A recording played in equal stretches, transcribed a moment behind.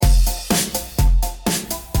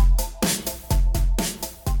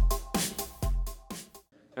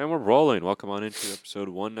rolling. Welcome on into episode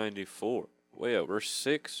 194. We're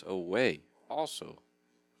 6 away. Also,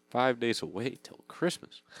 5 days away till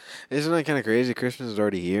Christmas. Isn't that kind of crazy? Christmas is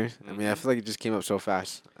already here. I mean, I feel like it just came up so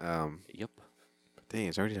fast. Yep. But dang,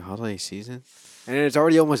 it's already the holiday season, and it's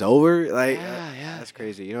already almost over. Like, Yeah. that's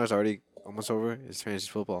crazy. You know, it's already almost over. It's fantasy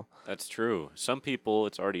football. That's true. Some people,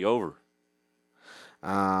 it's already over.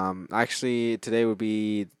 Actually, today would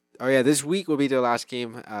be. Oh yeah, this week will be their last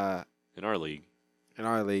game. In our league. In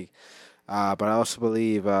our league. But I also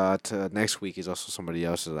believe next week is also somebody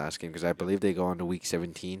else's last game because I believe they go on to week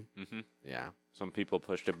 17. Mm-hmm. Yeah. Some people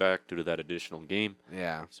pushed it back due to that additional game.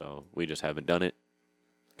 Yeah. So we just haven't done it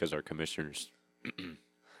because our commissioners.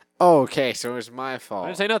 Oh, okay, so it's my fault.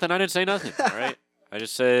 I didn't say nothing. All right. I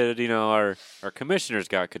just said, our commissioners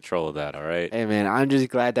got control of that. All right. Hey, man, I'm just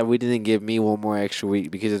glad that we didn't give me one more extra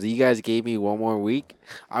week because if you guys gave me one more week,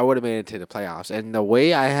 I would have made it to the playoffs. And the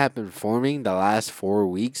way I have been forming the last 4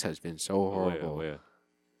 weeks has been so horrible. Oh, yeah.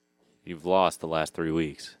 You've lost the last 3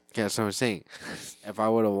 weeks. Yeah, that's what I'm saying. If I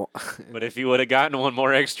would have... But if you would have gotten one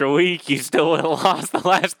more extra week, you still would have lost the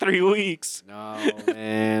last 3 weeks. No,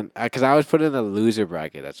 man. Because I was put in the loser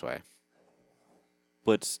bracket, that's why.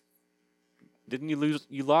 But didn't you lose?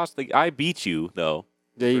 You lost. I beat you, though.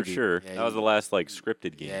 Yeah, for sure. Yeah, that was the last,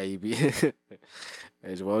 scripted game. Yeah, you beat...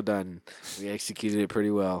 It's well done. We executed it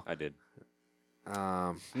pretty well. I did.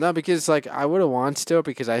 No, because, I would have won still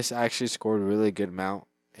because I actually scored a really good amount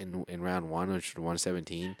in round 1, which was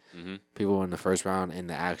 117. Mm-hmm. People in the first round in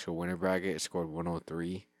the actual winner bracket scored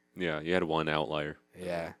 103. Yeah, you had one outlier.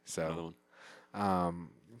 Yeah, Another so, one.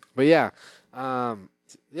 but yeah,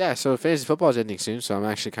 so fantasy football is ending soon, so I'm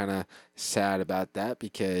actually kind of sad about that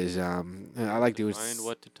because I like doing. Find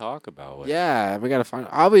what to talk about. Yeah, we gotta find.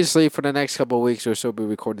 Obviously, for the next couple of weeks, we'll still be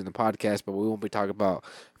recording the podcast, but we won't be talking about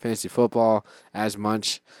fantasy football as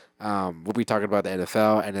much. We'll be talking about the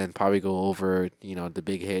NFL and then probably go over, the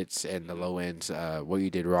big hits and the low ends, what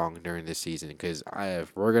you did wrong during this season. Because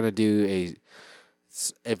we're gonna do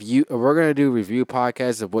we're gonna do review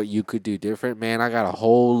podcasts of what you could do different, man, I got a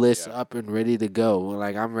whole list up and ready to go.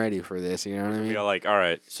 I'm ready for this. You know what I mean? You're all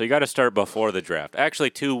right, so you got to start before the draft.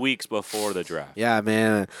 Actually, 2 weeks before the draft. Yeah,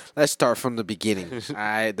 man. Let's start from the beginning.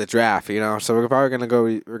 The draft. So we're probably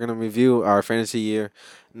gonna we're gonna review our fantasy year,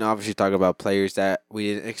 and obviously talk about players that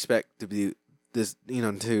we didn't expect to be this,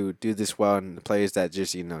 to do this well, and the players that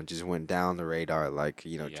just went down the radar,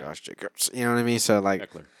 Josh Jacobs. You know what I mean? So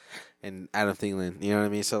Eckler. And Adam Thielen. You know what I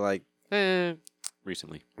mean? So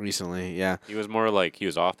recently, yeah. He was more he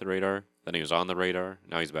was off the radar, then he was on the radar.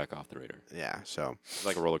 Now he's back off the radar. Yeah. So it's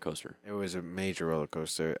like a roller coaster. it was a major roller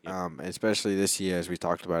coaster. Yep. Especially this year, as we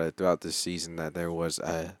talked about it throughout this season, that there was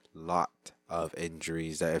a lot of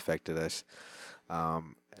injuries that affected us.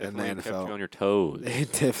 And the Definitely kept NFL you on your toes.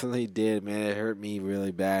 It definitely did, man. It hurt me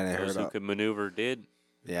really bad. And Those who could maneuver did.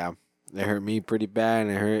 Yeah, it hurt me pretty bad,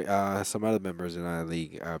 and it hurt some other members in our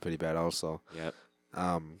league pretty bad also. Yep.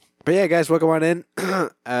 But yeah, guys, welcome on in. I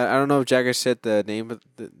don't know if Jagger said the name of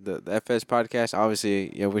the FS podcast.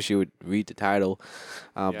 Obviously, I wish you would read the title.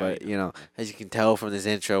 But as you can tell from this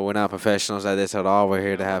intro, we're not professionals at this at all. We're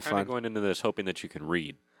here to have fun. Going into this hoping that you can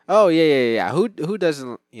read. Oh yeah. Who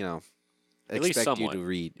doesn't At least expect you somewhat. to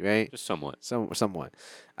read, right? Just somewhat. Somewhat.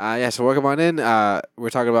 So welcome on in. We're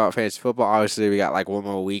talking about fantasy football. Obviously, we got one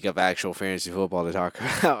more week of actual fantasy football to talk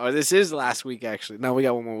about. Or this is last week, actually. No, we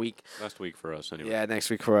got one more week. Last week for us, anyway. Yeah, next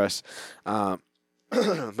week for us. But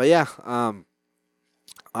yeah,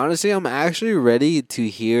 honestly, I'm actually ready to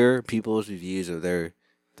hear people's reviews of their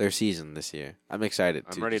season this year. I'm excited.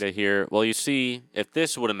 I'm ready to hear. Well, you see, if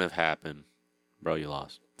this wouldn't have happened, bro, you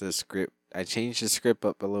lost. The script. I changed the script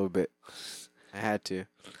up a little bit. I had to.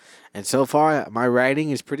 And so far, my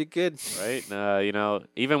writing is pretty good. Right?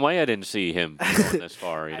 Even Waya didn't see him going this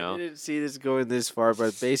far, I didn't see this going this far,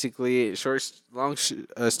 but basically, long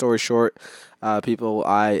story short, people,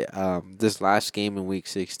 this last game in week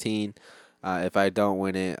 16, if I don't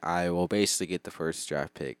win it, I will basically get the first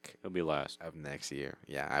draft pick. He'll be last. Of next year.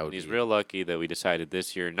 Yeah, I would. He's real lucky that we decided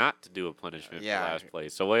this year not to do a punishment for Yeah. last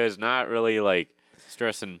place. So Waya's not really,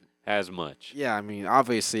 stressing as much. Yeah, I mean,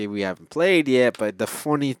 obviously we haven't played yet, but the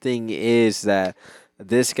funny thing is that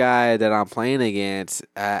this guy that I'm playing against,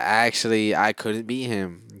 actually, I couldn't beat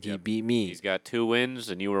him. He beat me. He's got 2 wins,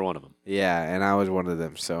 and you were one of them. Yeah, and I was one of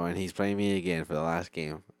them. So, and he's playing me again for the last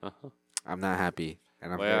game. Uh-huh. I'm not happy,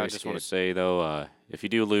 and I'm Well, very I just want to scared. say, though, if you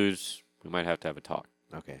do lose, we might have to have a talk.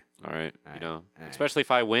 Okay. All right? All right. Especially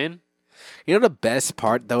if I win. You know the best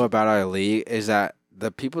part though about our league is that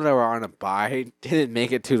the people that were on a bye didn't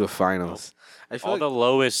make it to the finals. I feel All the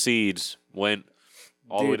lowest seeds went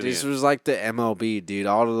all the way Dude, to the this end. was like the MLB, dude.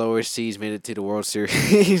 All the lower seeds made it to the World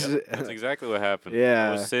Series. Yep, that's exactly what happened. Yeah.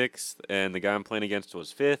 I was 6th, and the guy I'm playing against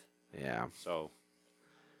was 5th. Yeah. So,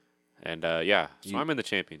 and so You- I'm in the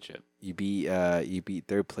championship. You beat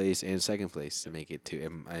third place and second place to make it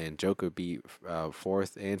to, and Joker beat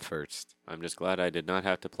fourth and first. I'm just glad I did not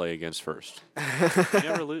have to play against first. We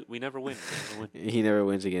never win. We never win. He never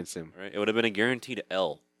wins against him. Right? It would have been a guaranteed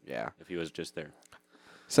L Yeah. if he was just there.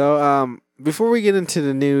 So before we get into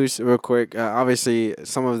the news, real quick, obviously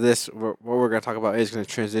some of this what we're gonna talk about is gonna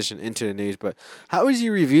transition into the news. But how was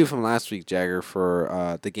your review from last week, Jagger,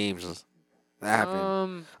 for the games that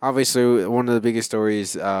happened? Obviously, one of the biggest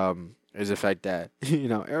stories is the fact that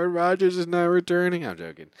Aaron Rodgers is not returning. I'm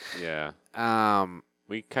joking. Yeah. Um,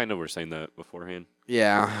 We kind of were saying that beforehand.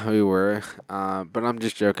 yeah, we were. But I'm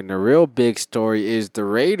just joking. The real big story is the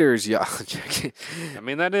Raiders, y'all. Joking. I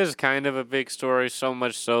mean, that is kind of a big story, so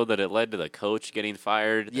much so that it led to the coach getting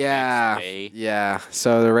fired the Yeah, next day. yeah.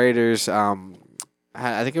 So the Raiders,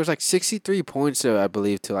 I think it was like 63 points, I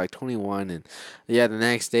believe, to like 21, and yeah, the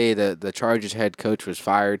next day the Chargers head coach was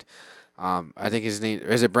fired. I think his name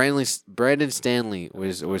is it Brandon Stanley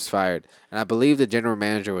was fired, and I believe the general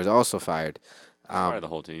manager was also fired. Fire the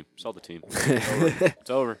whole team. Sell the team. It's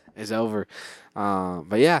over. It's over.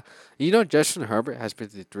 But yeah, Justin Herbert has been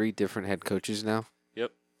to 3 different head coaches now.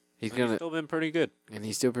 Yep. He's He's still been pretty good. and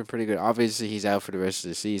he's still been pretty good. Obviously, he's out for the rest of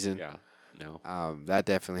the season. Yeah. No. That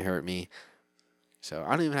definitely hurt me. So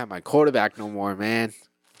I don't even have my quarterback no more, man.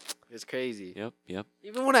 It's crazy. Yep.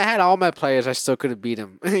 Even when I had all my players, I still couldn't beat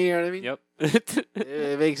him. You know what I mean? Yep.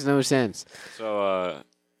 It makes no sense. So,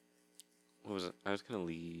 what was it? I was gonna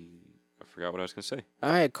leave. I forgot what I was gonna say. All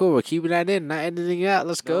right, cool. We're keeping that in, not editing out.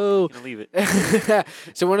 Let's No, go. I'm gonna leave it.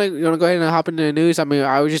 So you wanna go ahead and hop into the news? I mean,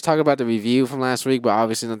 I was just talking about the review from last week, but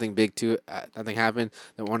obviously nothing big nothing happened.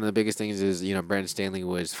 And one of the biggest things is Brandon Stanley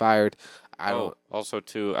was fired. Also,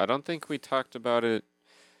 too, I don't think we talked about it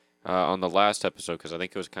on the last episode because I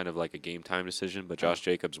think it was kind of like a game time decision. But Josh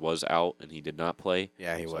Jacobs was out and he did not play.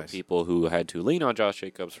 Yeah, he So was. people who had to lean on Josh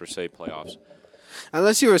Jacobs for say playoffs.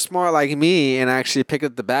 Unless you were smart like me and actually pick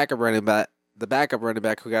up the backup running back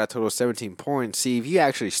who got a total of 17 points. See, if you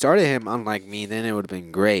actually started him, unlike me, then it would have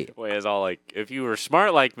been great. Boy, it's all like if you were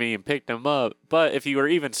smart like me and picked him up, but if you were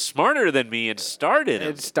even smarter than me and started him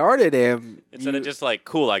And started him instead of just like,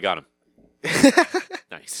 cool, I got him.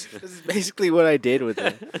 Nice. This is basically what I did with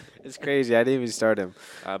him. It's crazy. I didn't even start him.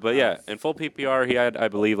 But yeah, in full PPR, he had, I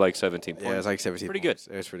believe, like 17 points. Yeah, it was like 17. Pretty points.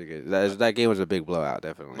 It was pretty good. That game was a big blowout,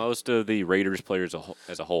 definitely. Most of the Raiders players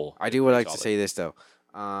as a whole. I do would like to solid. say this though.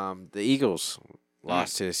 The Eagles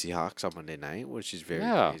lost to the Seahawks on Monday night, which is very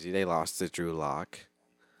crazy. They lost to Drew Lock.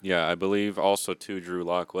 Yeah, I believe also too Drew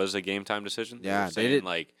Lock was a game time decision. Yeah, were they saying did.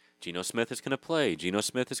 Like Geno Smith is gonna play. Geno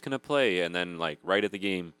Smith is gonna play, and then like right at the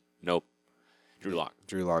game, nope, Drew Lock.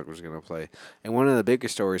 Drew Lock was going to play. And one of the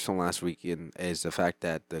biggest stories from last weekend is the fact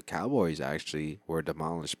that the Cowboys actually were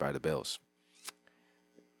demolished by the Bills.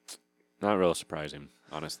 Not real surprising,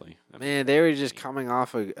 honestly. Man, they were just coming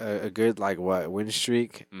off a good win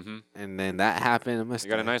streak, Mm-hmm. and then that happened. They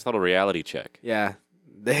got a nice little reality check. Yeah,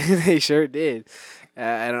 they sure did.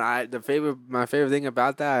 And my favorite thing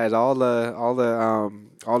about that is all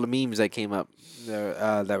the memes that came up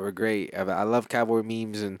that were great. I love cowboy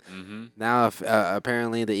memes, and Mm-hmm. now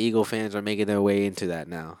apparently the Eagle fans are making their way into that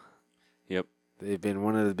now. Yep. They've been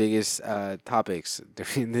one of the biggest topics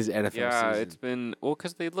during this NFL Yeah, season. it's been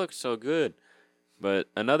because they look so good. But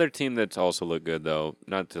another team that's also looked good, though,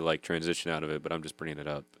 not to like transition out of it, but I'm just bringing it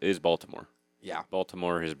up, is Baltimore. Yeah.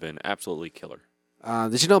 Baltimore has been absolutely killer.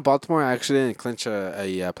 Did you know Baltimore actually didn't clinch a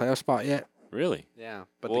playoff spot yet? Really? Yeah,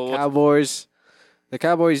 but Well, the what's-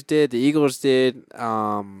 Cowboys did, the Eagles did,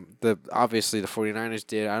 obviously the 49ers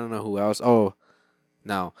did. I don't know who else. Oh,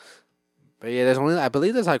 no. But yeah, I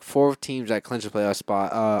believe there's like 4 teams that clinch a playoff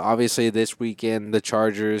spot. Obviously this weekend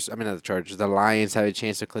the Lions have a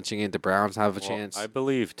chance of clinching it. The Browns have a Well, chance. I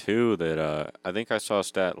believe too that I think I saw a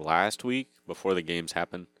stat last week before the games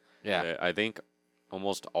happened. Yeah. that I think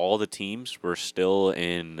almost all the teams were still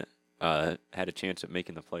in had a chance at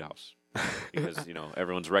making the playoffs because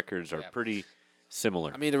everyone's records are Yeah. pretty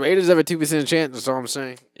similar. I mean, the Raiders have a 2% chance. That's all I'm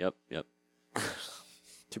saying. Yep.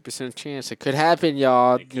 2% chance. It could happen,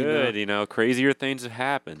 y'all. It could, crazier things have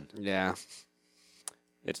happened. Yeah.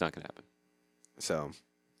 It's not gonna happen. So,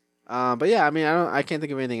 but yeah, I mean, I can't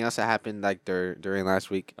think of anything else that happened like during last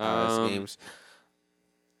week games.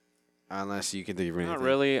 Unless you can think of anything. Not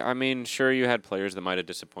really. I mean, sure, you had players that might have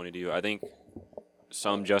disappointed you. I think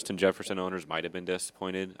some Justin Jefferson owners might have been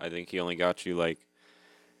disappointed. I think he only got you like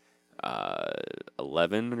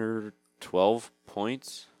 11 or 12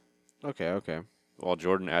 points. Okay. while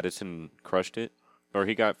Jordan Addison crushed it, or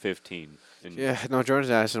he got 15. And, Yeah, no,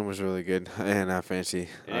 Jordan Addison was really good in fantasy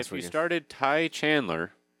and last if you weekend. started Ty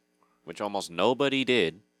Chandler, which almost nobody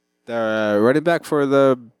did, The running back for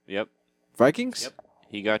the yep, Vikings? Yep.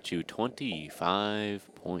 He got you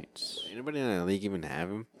 25 points. Anybody in the league even have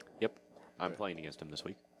him? Yep. I'm playing against him this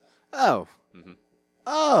week. Oh. Mhm.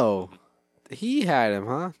 Oh. He had him,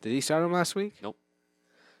 huh? Did he start him last week? Nope.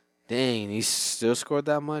 Dang, he still scored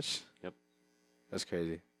that much? Yep. That's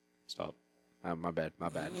crazy. Stop. My bad.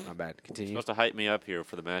 You're Continue. supposed to hype me up here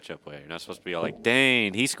for the matchup way. You're not supposed to be all like,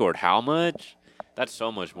 dang, he scored how much? That's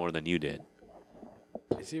so much more than you did.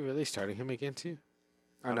 Is he really starting him again, too?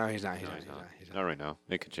 Oh, no, he's not. He's not. Not right now.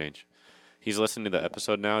 It could change. He's listening to the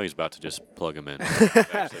episode now. He's about to just plug him in. That's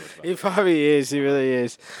actually what's about He to probably is. He really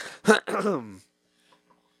is.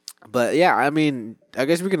 But yeah, I mean, I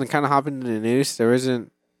guess we can kind of hop into the news. There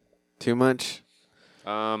isn't too much.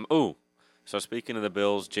 So speaking of the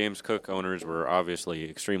Bills, James Cook owners were obviously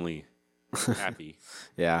extremely happy.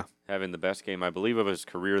 Yeah. Having the best game, I believe, of his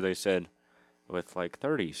career, they said, with like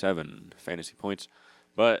 37 fantasy points.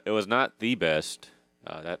 But it was not the best.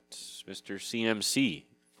 That's Mr. CMC,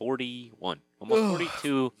 41. Almost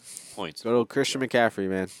 42 points. Good old Christian McCaffrey,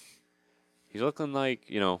 man. He's looking like,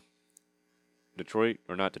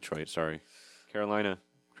 Carolina,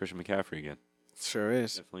 Christian McCaffrey again. Sure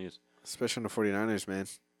is. Definitely is. Especially on the 49ers, man.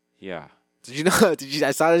 Yeah. Did you know?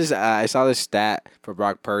 I saw this. I saw this stat for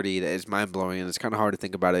Brock Purdy that is mind blowing, and it's kind of hard to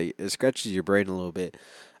think about it. It scratches your brain a little bit.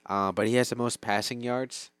 But he has the most passing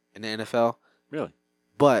yards in the NFL. Really?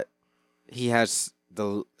 But he's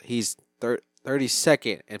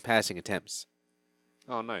 32nd in passing attempts.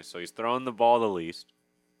 Oh, nice. So he's throwing the ball the least.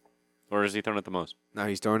 Or is he throwing it the most? No,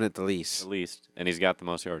 he's throwing it the least. The least. And he's got the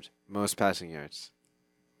most yards. Most passing yards.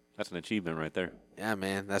 That's an achievement right there. Yeah,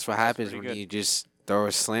 man. That's what happens pretty when good. you just throw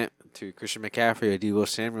a slant to Christian McCaffrey or Deebo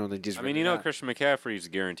Samuel and they just. I mean, Christian McCaffrey's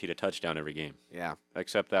guaranteed a touchdown every game. Yeah.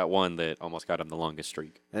 Except that one that almost got him the longest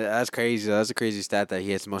streak. That's crazy. That's a crazy stat that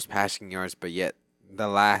he has the most passing yards, but yet the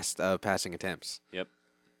last passing attempts. Yep.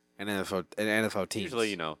 In NFL teams.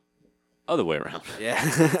 Usually, other way around.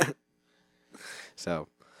 Yeah. So,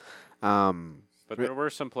 But there were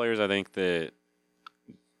some players I think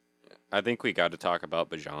we got to talk about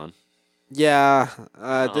Bijan. yeah,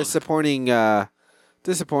 disappointing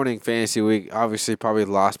fantasy week. Obviously, probably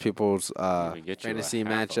lost people's Even get you a fantasy half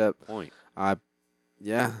a matchup. point.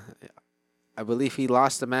 Yeah, I believe he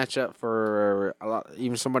lost the matchup for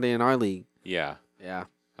even somebody in our league. Yeah. Yeah.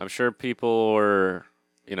 I'm sure people were,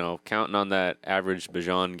 counting on that average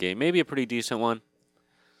Bijan game. Maybe a pretty decent one.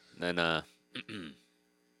 Then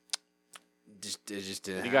Just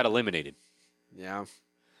he got eliminated. Yeah.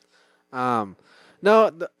 No,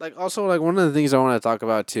 also one of the things I want to talk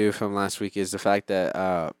about too from last week is the fact that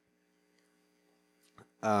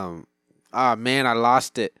man, I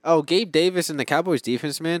lost it. Oh, Gabe Davis and the Cowboys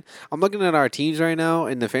defense, man. I'm looking at our teams right now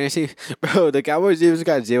in the fantasy. Bro, the Cowboys defense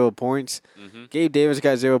got 0 points. Mm-hmm. Gabe Davis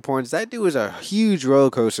got 0 points. That dude was a huge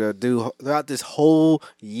roller coaster, dude, throughout this whole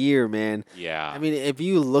year, man. Yeah. I mean, if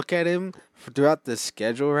you look at him throughout the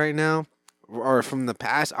schedule right now, or from the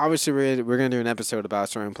past, obviously we're gonna do an episode about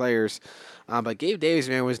certain players, but Gabe Davis,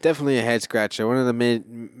 man, was definitely a head scratcher, one of the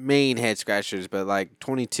main head scratchers. But like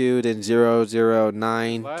 22, then 0, 0,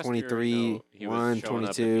 9, Last 23, year, he was 1, showing up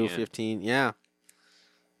at 22, the end. 15. Yeah,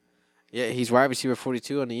 he's wide receiver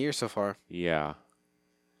 42 on the year so far. Yeah.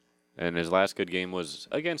 And his last good game was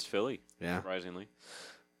against Philly, Yeah, surprisingly.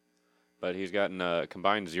 But he's gotten a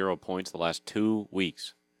combined 0 points the last 2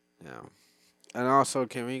 weeks. yeah. And also,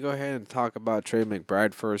 can we go ahead and talk about Trey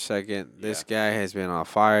McBride for a second? This guy has been on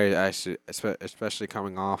fire, actually, especially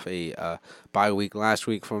coming off a bye week last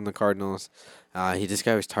week from the Cardinals. This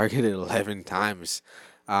guy was targeted 11 times,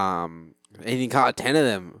 and he caught 10 of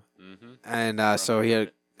them. Mm-hmm. And so he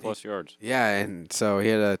had plus yards. Yeah, and so he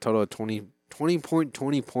had a total of 20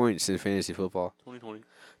 points in fantasy football.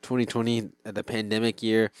 2020, the pandemic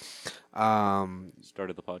year.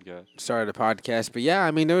 Started the podcast. But yeah, I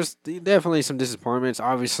mean, there was definitely some disappointments.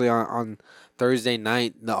 Obviously, on Thursday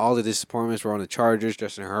night, all the disappointments were on the Chargers.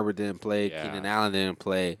 Justin Herbert didn't play. Yeah. Keenan Allen didn't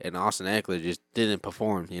play. And Austin Eckler just didn't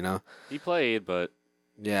perform, He played, but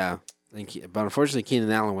Yeah. But unfortunately,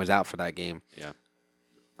 Keenan Allen was out for that game. yeah.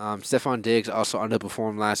 Stephon Diggs also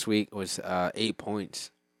underperformed last week, was 8 points.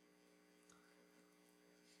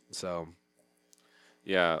 So,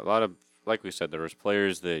 Yeah, a lot of, like we said, there was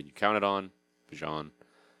players that you counted on. Bijan,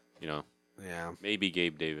 yeah. maybe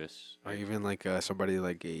Gabe Davis. Or even like somebody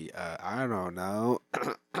like I don't know,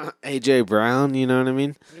 AJ Brown. You know what I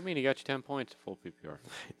mean? What do you mean he got you 10 points full PPR?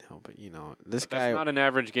 I know, but this But guy that's not an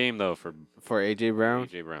average game though for for AJ Brown.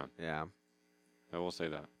 AJ Brown. Yeah, I will say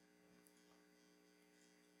that.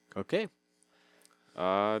 Okay.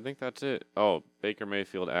 I think that's it. Oh, Baker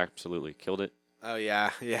Mayfield absolutely killed it. Oh yeah,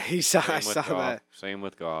 he saw. I Same with saw Goff. that. Same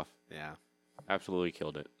with Goff. Yeah. Absolutely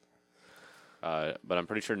killed it. But I'm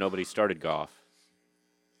pretty sure nobody started Goff.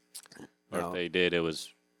 Or No. if they did, it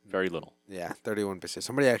was very little. Yeah, 31%.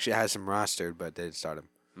 Somebody actually has him rostered, but they didn't start him.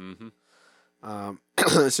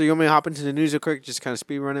 Mm-hmm. So you want me to hop into the news real quick? Just kind of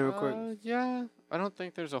speed run it real quick. Yeah. I don't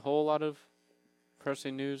think there's a whole lot of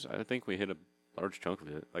pressing news. I think we hit a large chunk of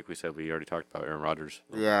it. Like we said, we already talked about Aaron Rodgers.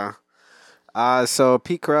 Yeah. So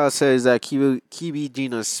Pete Carroll says that QB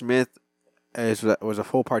Geno Smith was a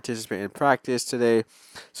full participant in practice today,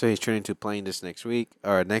 so he's training to playing this next week,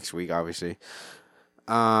 obviously.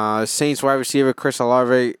 Saints wide receiver Chris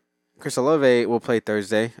Olave will play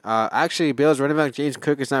Thursday. Actually, Bills running back James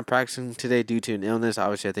Cook is not practicing today due to an illness.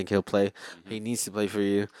 Obviously, I think he'll play. Mm-hmm. He needs to play for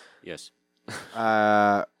you. Yes.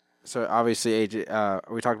 So obviously,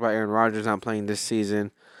 we talked about Aaron Rodgers not playing this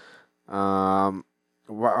season. Wide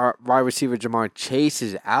receiver Jamar Chase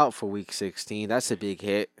is out for Week 16. That's a big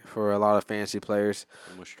hit for a lot of fantasy players.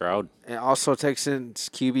 And with Stroud. And also, Texans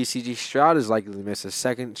QB C.J. Stroud is likely to miss a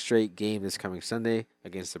second straight game this coming Sunday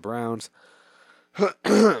against the Browns.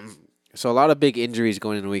 So a lot of big injuries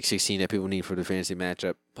going into Week 16 that people need for the fantasy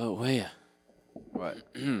matchup. But wait. What?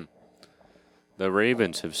 The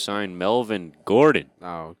Ravens have signed Melvin Gordon.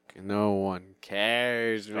 Oh, no one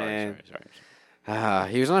cares, man. Sorry.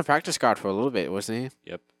 He was on a practice squad for a little bit, wasn't he?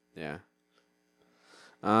 Yep. Yeah.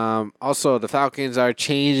 Also, the Falcons are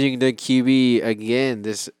changing the QB again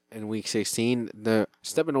in Week 16. They're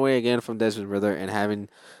stepping away again from Desmond Ridder and having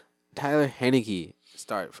Tyler Heineke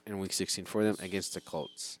start in Week 16 for them against the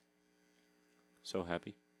Colts. So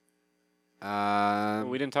happy.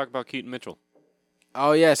 We didn't talk about Keaton Mitchell.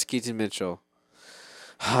 Oh, yes, Keaton Mitchell.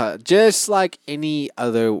 Just like any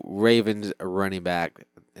other Ravens running back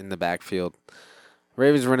in the backfield,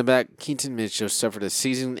 Ravens running back Keaton Mitchell suffered a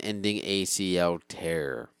season-ending ACL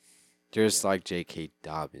tear, just like J.K.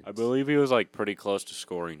 Dobbins. I believe he was pretty close to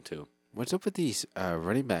scoring too. What's up with these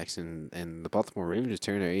running backs and the Baltimore Ravens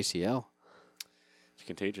tearing their ACL? It's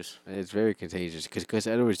contagious. It's very contagious because Gus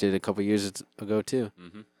Edwards did it a couple years ago too.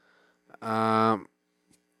 Mm-hmm.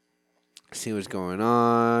 See what's going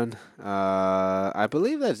on. I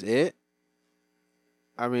believe that's it.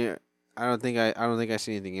 I mean, I don't think I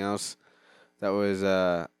see anything else that was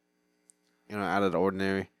out of the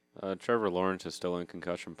ordinary. Trevor Lawrence is still in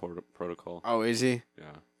concussion protocol. Oh, is he?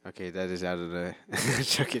 Yeah. Okay, that is out of the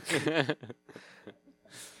joking.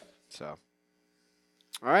 So,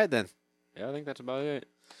 all right then. Yeah, I think that's about it.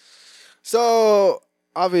 So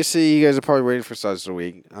obviously, you guys are probably waiting for starts of the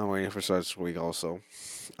week. I'm waiting for starts of the week also.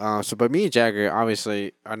 But me and Jagger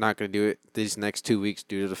obviously are not going to do it these next 2 weeks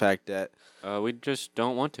due to the fact that we just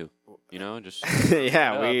don't want to. Just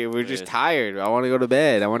yeah, we're just tired. I want to go to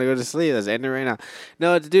bed. I want to go to sleep. Let's end it right now.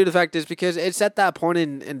 No, to do the fact is because it's at that point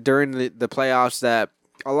in during the playoffs that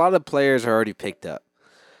a lot of players are already picked up.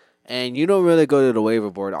 And you don't really go to the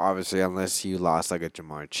waiver board, obviously, unless you lost like a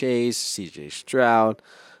Jamar Chase, C.J. Stroud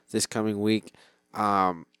this coming week.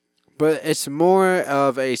 But it's more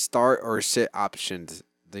of a start or sit option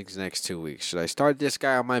these next 2 weeks. Should I start this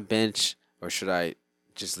guy on my bench or should I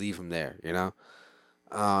just leave him there,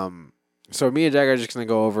 So me and Jack are just going to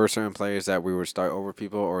go over certain players that we would start over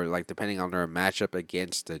people or depending on their matchup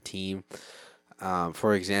against the team.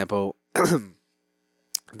 For example,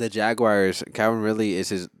 the Jaguars, Calvin Ridley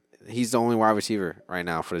he's the only wide receiver right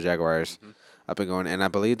now for the Jaguars up and going. And I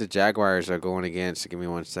believe the Jaguars are going against, give me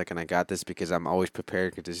 1 second. I got this because I'm always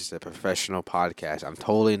prepared because this is a professional podcast. I'm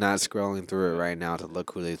totally not scrolling through it right now to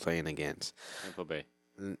look who they're playing against. Tampa Bay.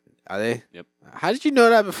 Are they? Yep. How did you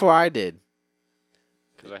know that before I did?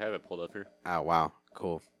 Because I have it pulled up here. Oh, wow.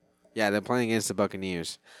 Cool. Yeah, they're playing against the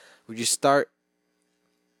Buccaneers. Would you start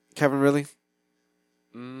Kevin Ridley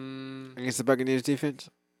against the Buccaneers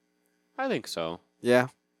defense? I think so. Yeah.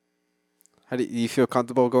 How do you feel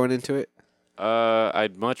comfortable going into it?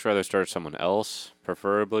 I'd much rather start someone else,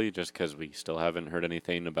 preferably, just because we still haven't heard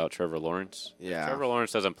anything about Trevor Lawrence. Yeah. If Trevor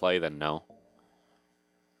Lawrence doesn't play, then no.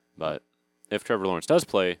 But if Trevor Lawrence does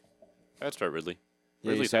play, I'd start Ridley.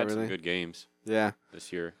 Yeah, Ridley's had Ridley? some good games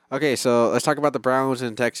this year. Okay, so let's talk about the Browns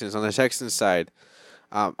and Texans. On the Texans side,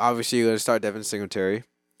 obviously you're going to start Devin Singletary.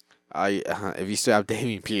 If you still have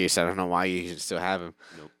Damian Pierce, I don't know why you still have him.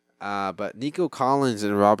 Nope. But Nico Collins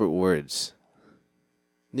and Robert Woods.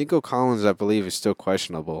 Nico Collins, I believe, is still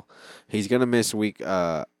questionable. He's going to miss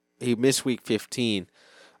he missed week 15,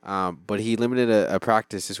 but he limited a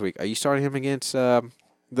practice this week. Are you starting him against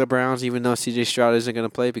the Browns, even though C.J. Stroud isn't going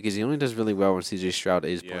to play? Because he only does really well when C.J. Stroud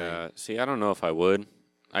is playing. Yeah, see, I don't know if I would.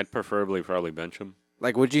 I'd preferably probably bench him.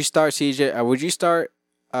 Like, would you start CJ? Would you start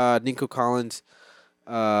Nico Collins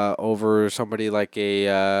over somebody like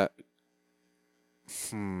a?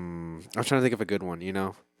 I'm trying to think of a good one.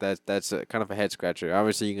 That's kind of a head scratcher.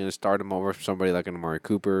 Obviously, you're gonna start him over somebody like an Amari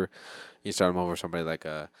Cooper. You start him over somebody like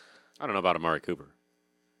a. I don't know about Amari Cooper.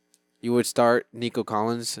 You would start Nico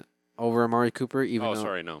Collins over Amari Cooper, even Oh, though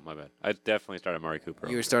sorry, no, my bad. I'd definitely start Amari Cooper.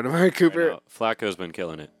 you would start Amari Cooper. Right now, Flacco's been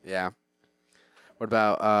killing it. Yeah. What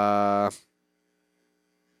about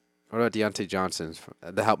Deontay Johnson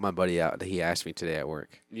to help my buddy out that he asked me today at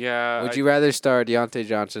work? Yeah. Would you rather start Deontay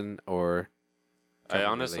Johnson or? I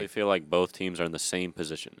honestly feel like both teams are in the same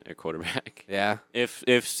position at quarterback. Yeah. If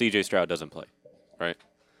C.J. Stroud doesn't play, right?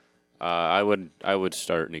 I would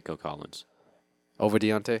start Nico Collins Over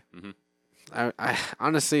Deontay? Mhm. I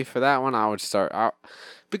honestly, for that one, I would start out.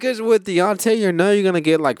 Because with Deontay, you're going to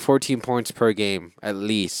get like 14 points per game, at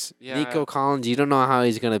least. Yeah. Nico Collins, you don't know how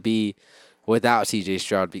he's going to be without CJ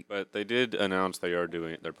Stroud. But they did announce they're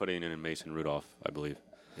putting in Mason Rudolph, I believe.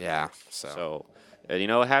 Yeah. So, you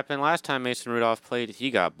know what happened last time Mason Rudolph played?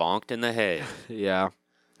 He got bonked in the head. Yeah.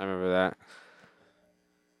 I remember that.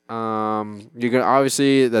 You're gonna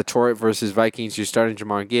obviously Detroit versus Vikings. You're starting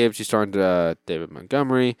Jamar Gibbs. You're starting David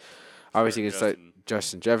Montgomery. Obviously, you can start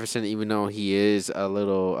Justin Jefferson, even though he is a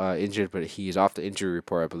little injured, but he's off the injury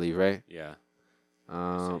report, I believe, right? Yeah.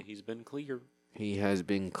 He's been cleared. He has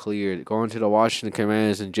been cleared. Going to the Washington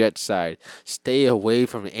Commanders and Jets side. Stay away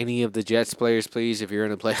from any of the Jets players, please, if you're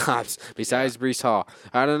in the playoffs. Besides Breece Hall,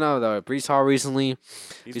 I don't know though. Breece Hall recently.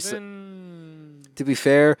 To be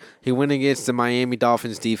fair, he went against the Miami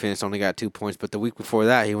Dolphins defense, only got 2 points. But the week before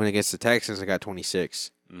that, he went against the Texans and got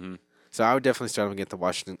 26. Mm-hmm. So I would definitely start him against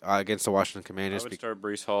the Washington Commanders. I would start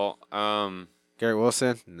Breece Hall. Garrett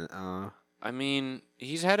Wilson. I mean,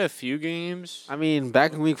 he's had a few games. I mean,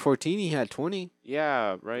 back in week 14, he had 20.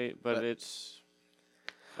 Yeah, right. But it's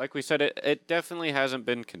like we said, it definitely hasn't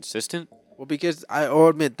been consistent. Well, because I'll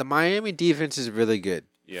admit the Miami defense is really good.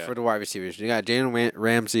 Yeah. For the wide receivers. You got Jalen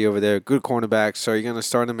Ramsey over there, good cornerback. So you're going to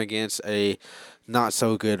start him against a not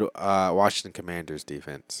so good Washington Commanders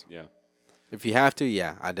defense. Yeah. If you have to,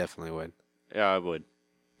 yeah, I definitely would. Yeah, I would.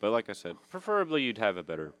 But like I said, preferably you'd have a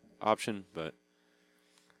better option. But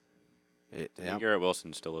Garrett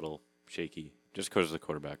Wilson's still a little shaky just because of the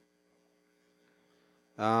quarterback.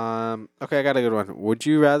 Okay, I got a good one. Would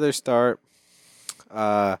you rather start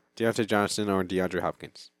Deontay Johnson or DeAndre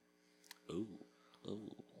Hopkins? Ooh.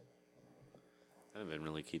 I haven't been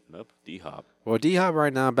really keeping up. D-Hop. Well, D-Hop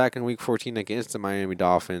right now, back in week 14 against the Miami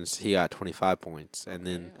Dolphins, he got 25 points. And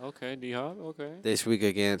then D-Hop, okay. This week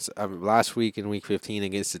last week in week 15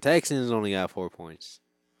 against the Texans, only got 4 points.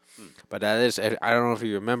 But that is, I don't know if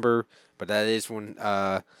you remember, but that is when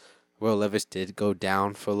Will Levis did go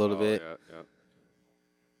down for a little bit. Yeah.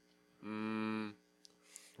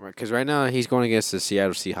 Right, because right now he's going against the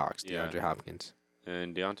Seattle Seahawks, DeAndre Yeah. Hopkins.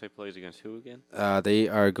 And Deontay plays against who again? They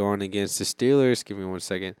are going against the Steelers. Give me 1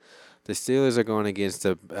 second. The Steelers are going against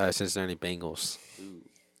the Cincinnati Bengals. Ooh.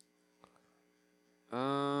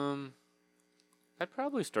 I'd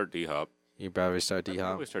probably start D-Hop. You'd probably start I'd D-Hop.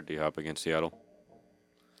 probably start D-Hop against Seattle.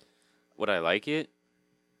 Would I like it?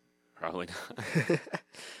 Probably not.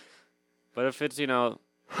 But if it's, do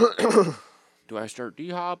I start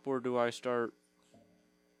D-Hop or do I start,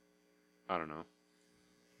 I don't know,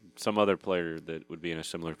 some other player that would be in a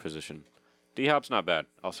similar position? D-Hop's not bad.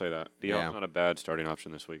 I'll say that. D-Hop's not a bad starting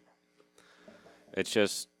option this week. It's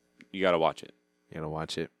just, you got to watch it. You got to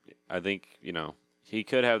watch it. I think, he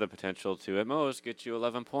could have the potential to, at most, get you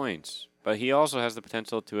 11 points. But he also has the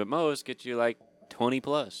potential to, at most, get you, 20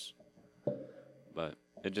 plus. But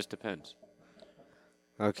it just depends.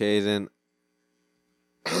 Okay, then.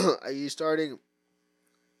 Are you starting?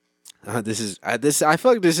 I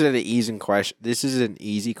feel like this is an easy question. This is an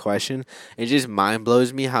easy question. It just mind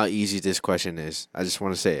blows me how easy this question is. I just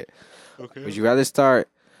want to say it. Okay. Would you rather start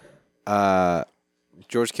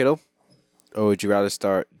George Kittle, or would you rather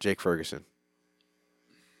start Jake Ferguson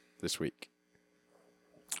this week?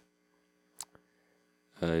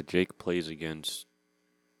 Jake plays against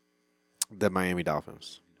the Miami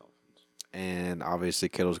Dolphins. And obviously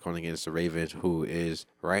Kittle's going against the Ravens, who is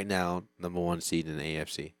right now #1 seed in the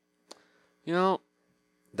AFC.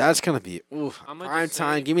 That's going to be prime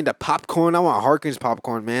time. Give me the popcorn. I want Harkins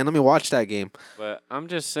popcorn, man. Let me watch that game. But I'm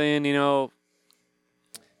just saying,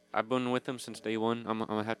 I've been with him since day one. I'm going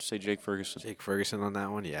to have to say Jake Ferguson. Jake Ferguson on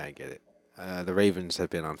that one? Yeah, I get it. The Ravens have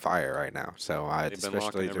been on fire right now. So they've been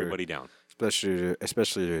locking everybody down.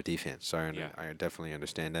 Especially their defense. So I definitely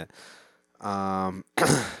understand that.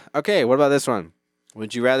 Okay, what about this one?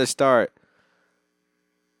 Would you rather start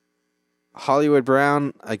Hollywood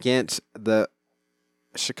Brown against the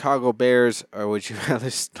Chicago Bears, or would you rather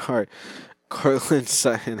start Cortland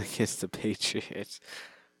Sutton against the Patriots?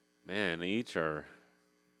 Man, each are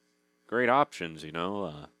great options, Which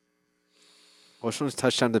one's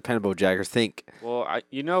touchdown dependable, Jaggers? Think. Well,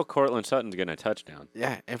 Cortland Sutton's getting a touchdown.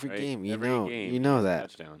 Yeah, every Right? game. Every game You he know gets a that.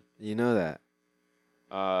 touchdown. You know that.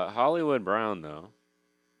 Hollywood Brown, though.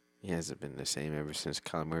 He hasn't been the same ever since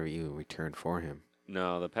Kyler Murray returned for him.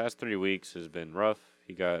 No, the past 3 weeks has been rough.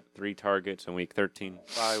 He got 3 targets in week 13.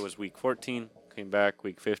 5 was week 14. Came back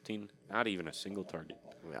week 15. Not even a single target.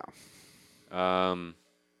 Yeah.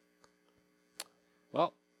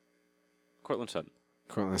 Well, Cortland Sutton.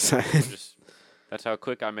 Cortland Sutton. That's how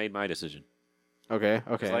quick I made my decision. Okay.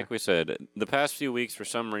 'Cause like we said, the past few weeks, for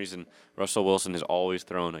some reason, Russell Wilson has always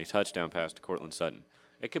thrown a touchdown pass to Cortland Sutton.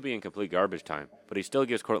 It could be in complete garbage time, but he still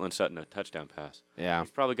gives Cortland Sutton a touchdown pass. Yeah.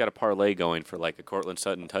 He's probably got a parlay going for like a Cortland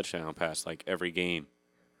Sutton touchdown pass like every game.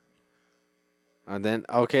 And then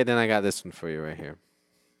I got this one for you right here.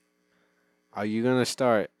 Are you gonna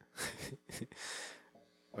start?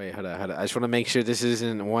 Wait, hold on. I just want to make sure this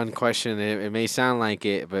isn't one question. It may sound like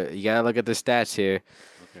it, but you gotta look at the stats here.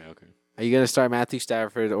 Okay. Are you gonna start Matthew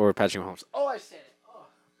Stafford or Patrick Mahomes? Oh, I said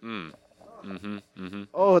it.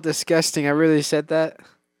 Oh, disgusting! I really said that.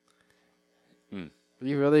 Are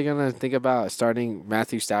you really gonna think about starting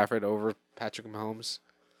Matthew Stafford over Patrick Mahomes?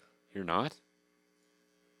 You're not?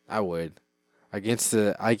 I would. Against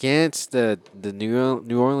the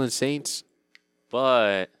New Orleans Saints.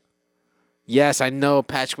 But Yes, I know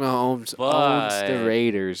Patrick Mahomes owns the But-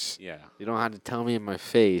 Raiders. yeah. You don't have to tell me in my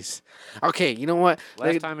face. Okay, you know what?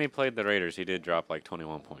 Last time he played the Raiders, he did drop like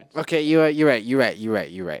 21 points. Okay, you're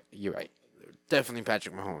right. Definitely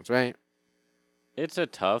Patrick Mahomes, right? It's a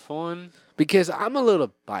tough one. Because I'm a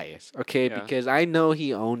little biased, okay? Yeah. Because I know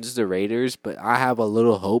he owns the Raiders, but I have a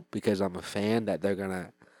little hope because I'm a fan that they're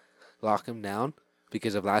gonna lock him down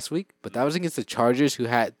because of last week. But that was against the Chargers, who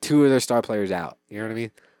had 2 of their star players out. You know what I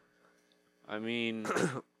mean? I mean,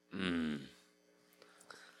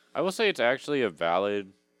 I will say it's actually a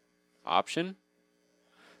valid option.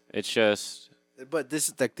 It's just But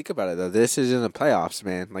this, like, think about it though. This is in the playoffs,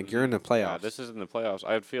 man. Like, you're in the playoffs. yeah, this is in the playoffs.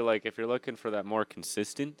 I feel like if you're looking for that more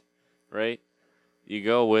consistent, right, you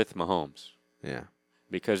go with Mahomes Yeah.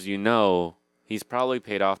 because he's probably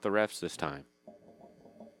paid off the refs this time.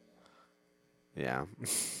 Yeah.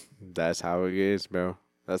 That's how it is, bro.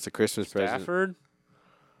 That's the Christmas Stafford,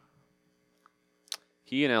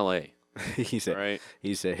 he in L.A. present. He said. right?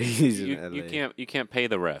 He's in You LA. you can't pay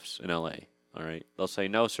the refs in L.A. All right, they'll say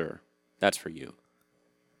no, sir. That's for you.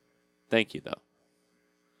 Thank you, though.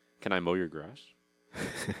 Can I mow your grass?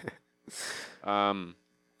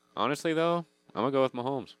 Honestly, though, I'm gonna go with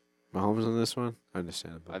Mahomes. Mahomes on this one?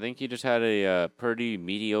 Understandable. I think he just had a pretty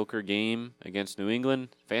mediocre game against New England,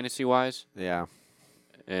 fantasy-wise, Yeah.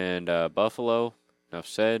 and Buffalo. Enough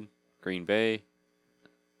said. Green Bay.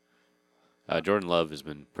 Jordan Love has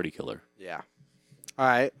been pretty killer. Yeah. All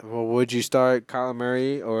right. Well, would you start Kyler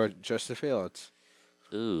Murray or Justin Fields?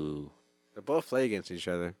 Ooh, They both play against each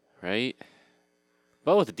other. right?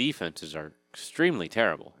 Both defenses are extremely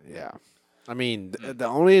terrible. Yeah. I mean, the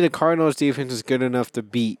only the Cardinals defense is good enough to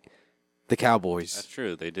beat the Cowboys. That's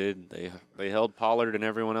true. They did. They held Pollard and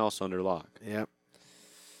everyone else under lock. Yep.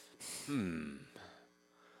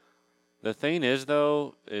 The thing is,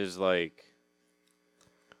 though, is like,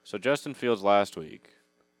 so Justin Fields last week,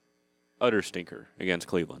 utter stinker against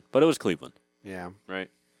Cleveland, but it was Cleveland, Yeah. right?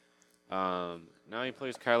 Now he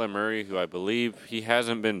plays Kyler Murray, who I believe he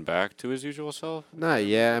hasn't been back to his usual self. Not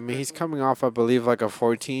yet. I mean, he's coming off, I believe, like a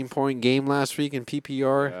 14-point game last week in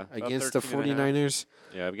PPR Yeah, about against the 13 and a half. 49ers.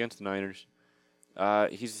 Yeah, against the Niners.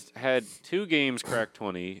 He's had 2 games crack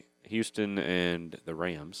 20, Houston and the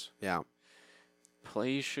Rams. Yeah.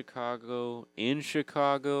 Plays Chicago, in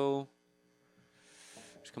Chicago.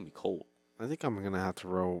 It's going to be cold. I think I'm going to have to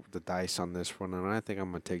roll the dice on this one, and I think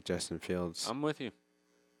I'm going to take Justin Fields. I'm with you.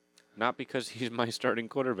 Not because he's my starting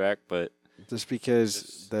quarterback, but Just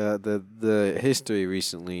because the history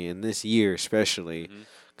recently, and this year especially,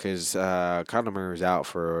 because Kyler Murray was out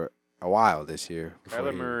for a while this year. before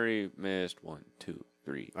Kyler he- Murray missed 1, 2,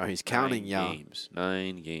 3. Oh, he's counting, 9 yeah. games.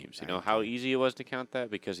 9 games. You know 9 how games. easy it was to count that?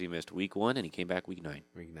 Because he missed week 1 and he came back week 9.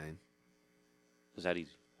 Week 9. It was that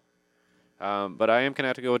easy. But I am going to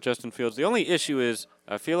have to go with Justin Fields. The only issue is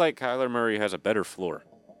I feel like Kyler Murray has a better floor.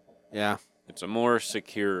 Yeah. It's a more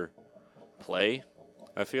secure play.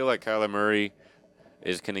 I feel like Kyler Murray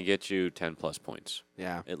is going to get you 10-plus points,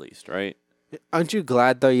 Yeah. at least, right? Aren't you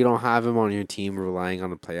glad, though, you don't have him on your team relying on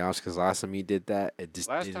the playoffs? Because last time you did that, it just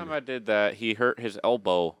Last didn't- time I did that, he hurt his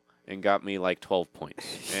elbow and got me like 12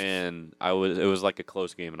 points. And it was like a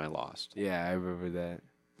close game and I lost. Yeah, I remember that.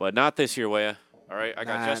 But not this year, Wea. All right, I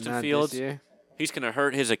got Justin not Fields. This year. He's going to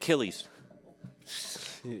hurt his Achilles.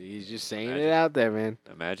 He's just saying Imagine. it out there, man.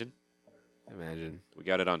 Imagine. Imagine. We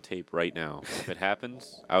got it on tape right now. If it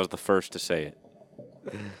happens, I was the first to say it.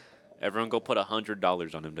 Everyone go put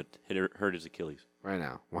 $100 on him to hurt his Achilles. Right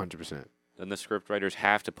now, 100%. Then the script writers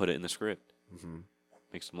have to put it in the script. Mm-hmm.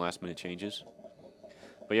 Make some last-minute changes.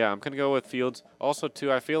 But yeah, I'm going to go with Fields. Also,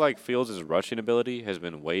 too, I feel like Fields' rushing ability has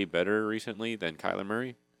been way better recently than Kyler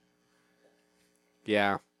Murray.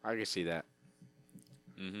 Yeah, I can see that.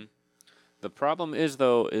 Mm-hmm. The problem is,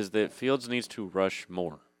 though, is that Fields needs to rush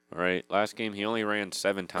more. All right? Last game, he only ran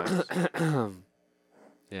 7 times.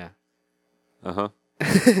 Yeah. Uh-huh.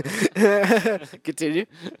 Continue.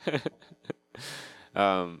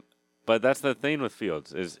 But that's the thing with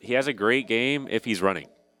Fields is he has a great game if he's running.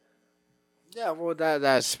 Yeah, well, that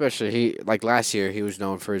especially like last year, he was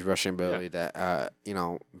known for his rushing ability that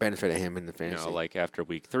benefited him in the fantasy. Like after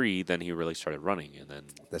week 3, then he really started running, and then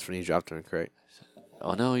That's when he dropped him, correct?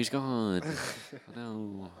 oh no, he's gone.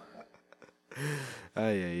 Oh, no.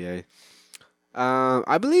 Yeah.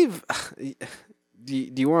 I believe. Do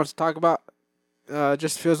you want to talk about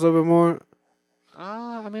just Fields a little bit more?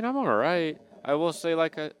 I mean, I'm all right. I will say,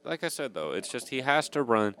 like I said though, it's just he has to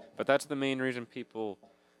run, but that's the main reason people,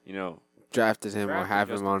 Drafted him or Drafted have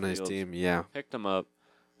him Justin on his Fields. team. Yeah. picked him up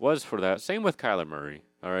was for that. Same with Kyler Murray.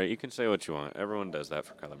 All right, you can say what you want. Everyone does that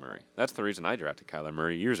for Kyler Murray. That's the reason I drafted Kyler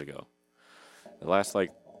Murray years ago. The last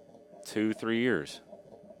 2-3 years,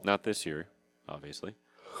 not this year, obviously.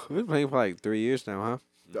 We've been playing for like 3 years now, huh?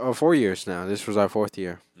 Oh, 4 years now. This was our 4th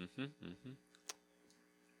year.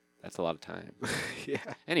 That's a lot of time. Yeah.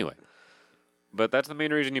 Anyway, but that's the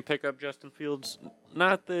main reason you pick up Justin Fields.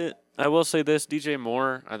 Not that I will say this: DJ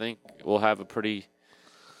Moore, I think, will have a pretty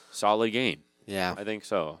solid game. Yeah. I think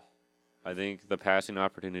so. I think the passing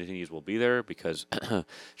opportunities will be there because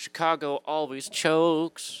Chicago always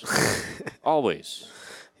chokes. Always.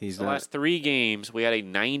 He's The not. last 3 games, we had a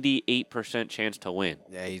 98% chance to win,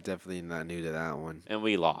 Yeah, he's definitely not new to that one. and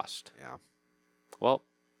we lost. Yeah. Well,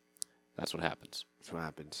 that's what happens. That's what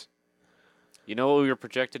happens. You know what we were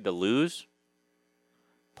projected to lose?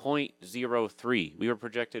 0.03. We were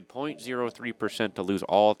projected 0.03% to lose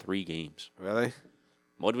all 3 games. Really?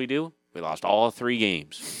 What did we do? We lost all 3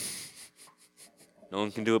 games. No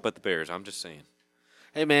one can do it but the Bears. I'm just saying.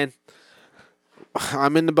 Hey, man.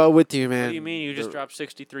 I'm in the boat with you, man. What do you mean? You just dropped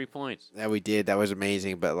 63 points. Yeah, we did. That was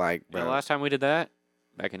amazing, but You know, bro. last time we did that?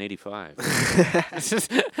 Back in 85.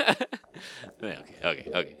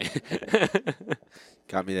 Okay.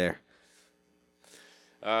 Got me there.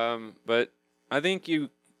 But I think you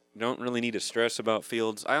don't really need to stress about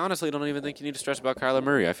Fields. I honestly don't even think you need to stress about Kyler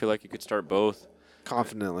Murray. I feel like you could start both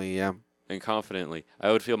Confidently, yeah. and confidently.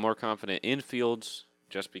 I would feel more confident in Fields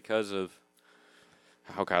just because of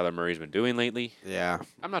how Kyler Murray's been doing lately. Yeah.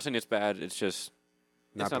 I'm not saying it's bad. It's just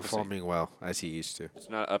Not not the same. performing well as he used to. it's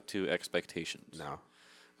not up to expectations. No.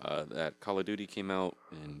 That Call of Duty came out,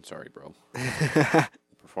 and sorry, bro.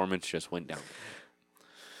 Performance just went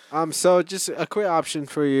down. So just a quick question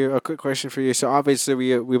for you. So obviously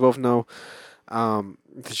we both know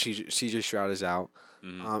CJ Stroud is out.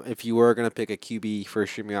 Mhm. If you were gonna pick a QB for a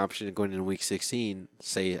streaming option going into week 16,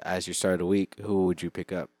 say as you start a week, who would you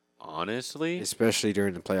pick up? Honestly, Especially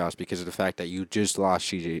during the playoffs because of the fact that you just lost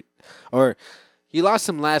CJ, or you lost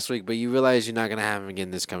him last week, but you realize you're not gonna have him again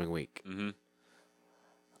this coming week.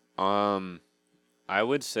 I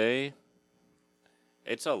would say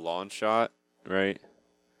it's a long shot, right?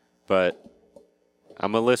 But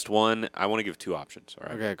I'm gonna list one. I want to give 2 options. All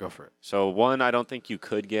right. Okay, go for it. So one, I don't think you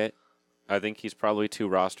could get. I think he's probably too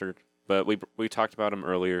rostered. But we talked about him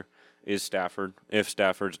earlier. Is Stafford? If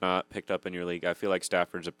Stafford's not picked up in your league, I feel like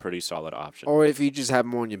Stafford's a pretty solid option. Or if you just have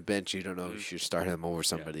him on your bench, you don't know if you should start him over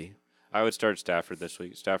somebody. I would start Stafford this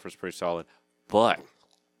week. Stafford's pretty solid. But,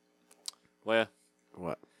 well,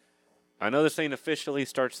 What? I know this ain't officially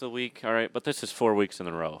starts the week, all right, but this is 4 weeks in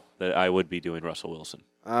a row that I would be doing Russell Wilson.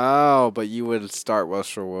 Oh, but you would start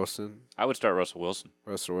Russell Wilson. I would start Russell Wilson.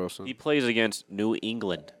 Russell Wilson. He plays against New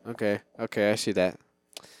England. Okay, I see that.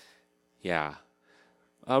 Yeah.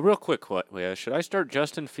 Real quick, should I start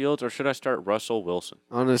Justin Fields or should I start Russell Wilson?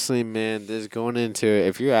 Honestly, man, this going into it,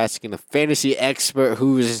 if you're asking a fantasy expert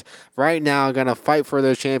who's right now gonna fight for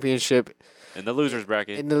the championship In the losers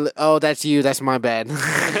bracket. that's you. That's my bad.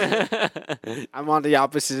 I'm on the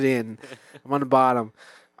opposite end. I'm on the bottom.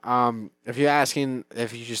 If you're asking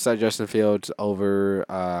if you should start Justin Fields over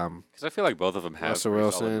Because I feel like both of them have Russell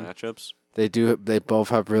pretty solid Wilson. matchups. They do. They both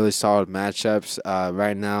have really solid matchups.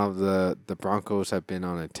 Right now, the Broncos have been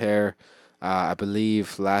on a tear. I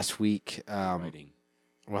believe last week. Writing.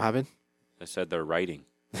 What happened? I said they're writing.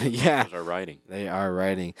 Yeah, Those are writing. they are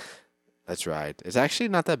riding. That's right. It's actually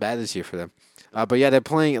not that bad this year for them. But yeah, they're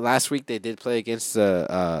playing. Last week they did play against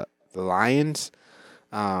the Lions.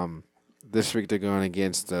 This week they're going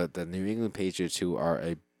against the New England Patriots, who are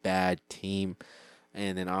a bad team.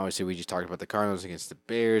 And then obviously we just talked about the Cardinals against the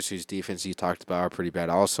Bears, whose defense you talked about are pretty bad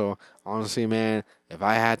also. Honestly, man, if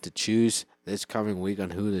I had to choose this coming week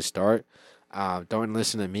on who to start, don't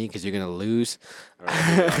listen to me because you're gonna lose. All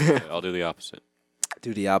right, I'll do the opposite.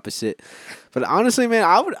 Do the opposite. But honestly, man,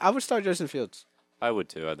 I would start Justin Fields. I would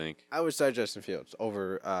too, I think. I would start Justin Fields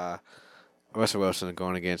over Russell Wilson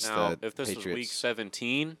going against Now, the if this Patriots. was week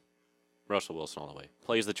 17, Russell Wilson all the way.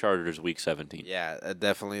 Plays the Chargers week 17. Yeah,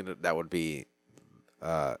 definitely that would be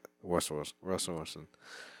Russell Wilson. Russell Wilson.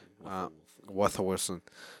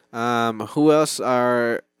 Who else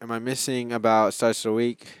am I missing about starts of the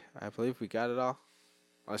week? I believe we got it all.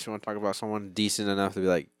 Unless you want to talk about someone decent enough to be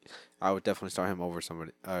like, I would definitely start him over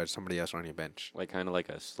somebody else on your bench. Like kind of like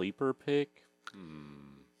a sleeper pick.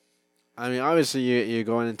 I mean, obviously you're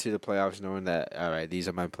going into the playoffs knowing that all right, these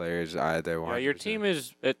are my players. Yeah, your team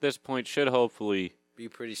is at this point should hopefully be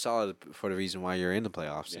pretty solid for the reason why you're in the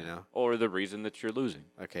playoffs. You know, or the reason that you're losing.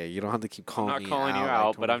 okay, you don't have to keep calling. I'm me not calling you like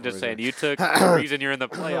out, but I'm 24 just saying times. you took the reason you're in the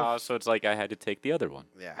playoffs, so it's like I had to take the other one.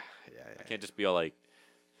 Yeah. I can't just be all like,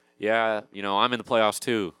 yeah, I'm in the playoffs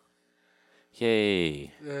too.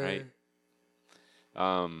 Yay, right?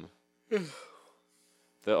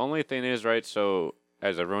 The only thing is, right, so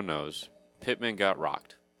as everyone knows, Pittman got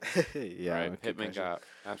rocked. Yeah. Right? okay, Pittman gotcha. got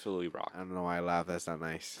absolutely rocked. I don't know why I laugh. That's not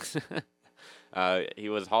nice. He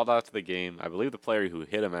was hauled out to the game. I believe the player who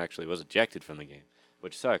hit him actually was ejected from the game,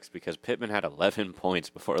 which sucks because Pittman had 11 points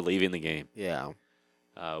before leaving the game. Yeah.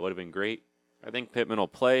 Would have been great. I think Pittman will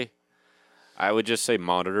play. I would just say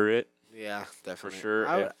monitor it Yeah, for definitely.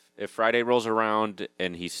 sure. If Friday rolls around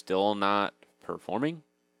and he's still not performing,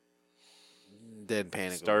 Then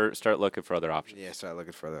panic. start looking for other options. Yeah, start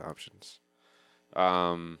looking for other options.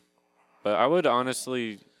 But I would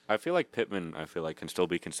honestly, I feel like Pittman, can still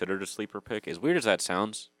be considered a sleeper pick. As weird as that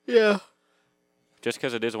sounds, Yeah. just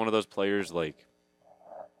because it is one of those players, like,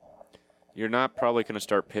 you're not probably going to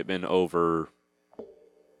start Pittman over,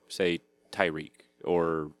 say, Tyreek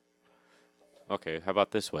or, okay, how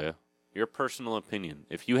about this way? Your personal opinion.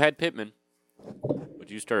 If you had Pittman, would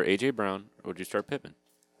you start A.J. Brown or would you start Pittman?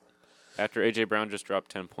 After A.J. Brown just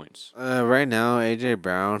dropped 10 points. Right now, AJ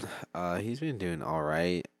Brown, he's been doing all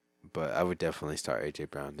right, but I would definitely start AJ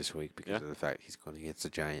Brown this week because Yeah. of the fact he's going against the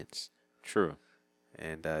Giants, True.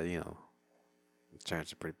 and the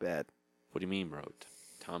Giants are pretty bad. What do you mean, bro?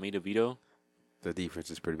 Tommy DeVito? The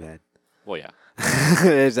defense is pretty bad. Well, yeah.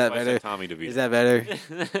 Is that Why I better? said Tommy DeVito. Is that better?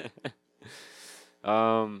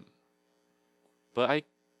 But I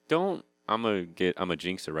don't. I'm a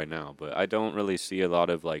jinx it right now, but I don't really see a lot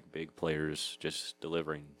of like big players just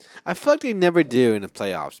delivering. I feel like they never do in the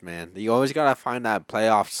playoffs, man. You always gotta find that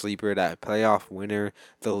playoff sleeper, that playoff winner,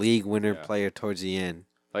 the league winner Yeah. player towards the end.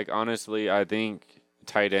 Like honestly, I think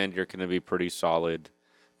tight end you're gonna be pretty solid.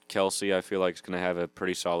 Kelsey, I feel like is gonna have a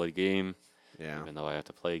pretty solid game, Yeah. even though I have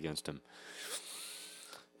to play against him.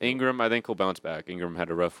 Ingram, I think will bounce back. Ingram had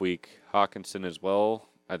a rough week. Hawkinson as well.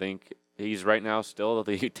 I think he's right now still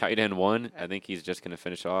the tight end one. I think he's just gonna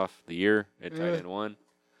finish off the year at tight end one.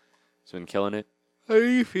 He's been killing it. How do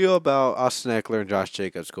you feel about Austin Eckler and Josh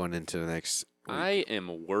Jacobs going into the next week? I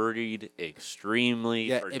am worried extremely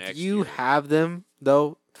Yeah, for if next you year. have them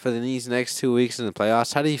though for these next 2 weeks in the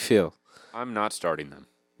playoffs, how do you feel? I'm not starting them.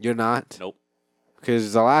 You're not, Nope.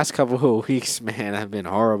 because the last couple of weeks, man, have been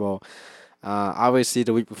horrible. Obviously,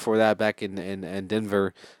 the week before that, back in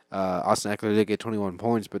Denver, Austin Eckler did get 21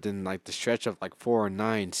 points, but then like the stretch of like 4 and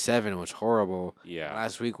 9, 7 was horrible. Yeah.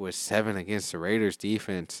 Last week was 7 against the Raiders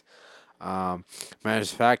defense. Matter of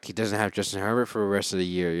fact, he doesn't have Justin Herbert for the rest of the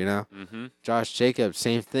year. Mm-hmm. Josh Jacobs,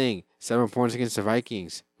 same thing. 7 points against the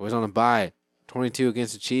Vikings. Was on a bye. 22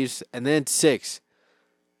 against the Chiefs, and then 6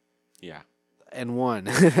 Yeah. and 1,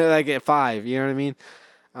 like at 5. You know what I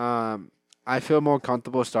mean? I feel more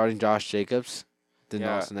comfortable starting Josh Jacobs than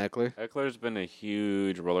Yeah. Austin Eckler. Eckler's been a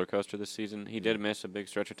huge roller coaster this season. He did miss a big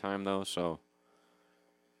stretch of time though, so.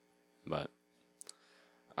 But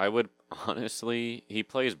I would honestly, he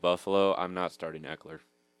plays Buffalo. I'm not starting Eckler.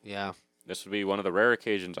 Yeah. This would be one of the rare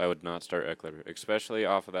occasions I would not start Eckler, especially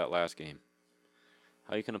off of that last game.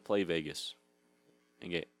 How you gonna play Vegas and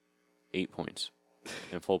get 8 points?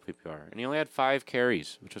 in full PPR, and he only had 5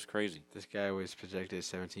 carries, which was crazy. This guy was projected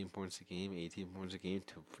 17 points a game, 18 points a game,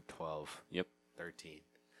 to 12. Yep. 13.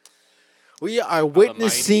 We are the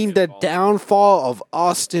witnessing mighty the just fall. downfall of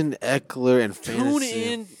Austin Eckler and Tune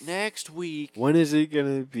fantasy. in next week. When is it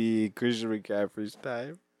gonna be Christian McCaffrey's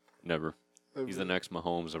time? Never. He's the next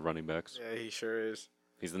Mahomes of running backs. Yeah, he sure is.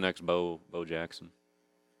 He's the next Bo Jackson.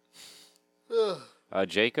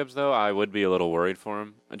 Jacobs, though, I would be a little worried for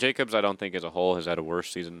him. Jacobs, I don't think as a whole has had a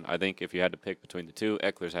worse season. I think if you had to pick between the two,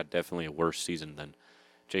 Eckler's had definitely a worse season than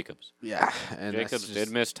Jacobs. Yeah, and Jacobs did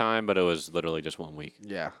miss time, but it was literally just 1 week.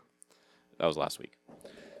 Yeah, That was last week.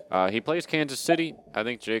 He plays Kansas City. I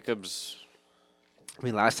think Jacobs. I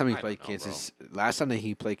mean, last time he I played don't know, Kansas, last time that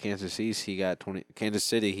he played Kansas City, he got 20. Kansas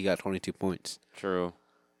City, he got 22 points. True.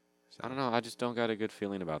 I don't know. I just don't got a good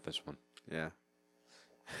feeling about this one. Yeah,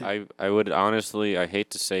 I would honestly, I hate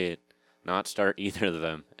to say it, not start either of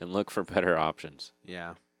them and look for better options.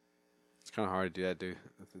 yeah. It's kind of hard to do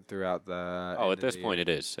that, throughout the. Oh, at this point it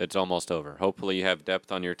is. It's almost over. Hopefully you have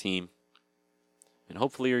depth on your team, and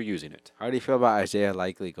hopefully you're using it. How do you feel about Isaiah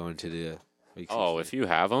Likely going to the week? Oh, 16? if you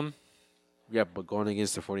have him, Yeah, but going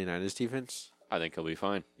against the 49ers defense? I think he'll be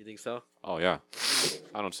fine. You think so? Oh, yeah.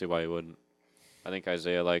 I don't see why he wouldn't. I think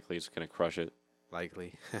Isaiah likely is going to crush it.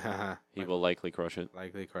 Likely. He will likely crush it.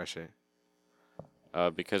 Likely crush it.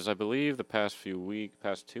 Because I believe the past 2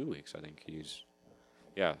 weeks, I think he's.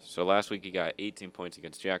 Yeah, so last week he got 18 points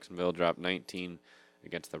against Jacksonville, dropped 19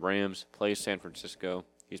 against the Rams, plays San Francisco.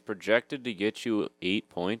 He's projected to get you 8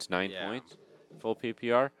 points, 9 Yeah. points, full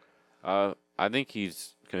PPR. I think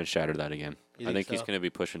he's going to shatter that again. You I think think he's so? going to be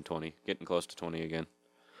pushing 20, getting close to 20 again.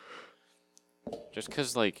 Just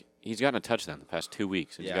because, like, he's gotten a touchdown the past 2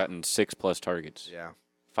 weeks. He's Yeah. gotten 6+ targets, Yeah,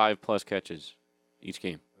 5+ catches each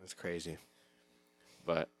game. that's crazy.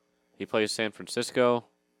 But he plays San Francisco.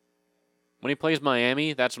 When he plays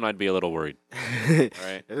Miami, that's when I'd be a little worried.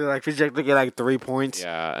 Right? Like projected to get like 3 points.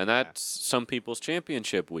 Yeah, and that's some people's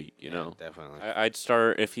championship week, you know. Definitely. I'd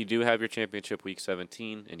start, if you do have your championship week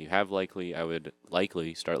 17 and you have likely, I would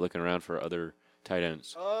likely start looking around for other tight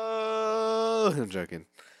ends. Oh, I'm joking.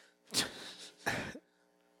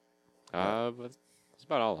 But that's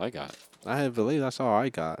about all I got. I believe that's all I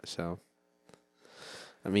got. So,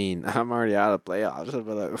 I mean, I'm already out of playoffs,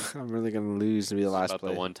 but I'm really gonna lose to be the It's last about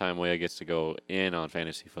play. the one time Waya gets to go in on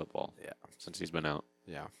fantasy football. Yeah. Since he's been out.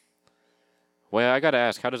 Yeah. Waya, I got to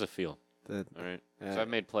ask, how does it feel? That, All right. 'Cause I've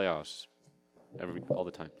made playoffs all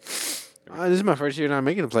the time. this is my first year not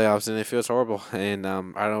making the playoffs, and it feels horrible. And I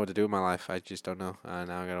don't know what to do with my life. I just don't know.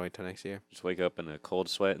 Now I gotta wait till next year. Just wake up in a cold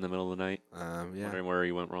sweat in the middle of the night, Yeah. wondering where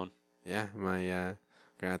you went wrong. Yeah. Gonna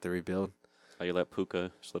have to rebuild. How you let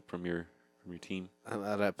Puka slip from your team. I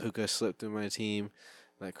let Puka slip through my team,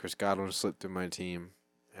 let Chris Godwin slip through my team,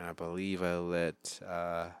 and I believe I let.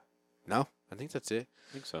 No, I think that's it.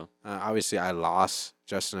 I think so. Obviously, I lost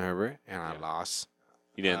Justin Herbert, and I Yeah. lost.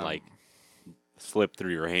 You didn't slip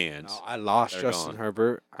through your hands. No, I lost They're Justin gone.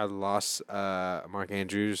 Herbert. I lost Mark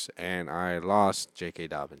Andrews, and I lost J.K.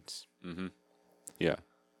 Dobbins. Mm-hmm. Yeah.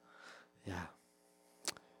 Yeah.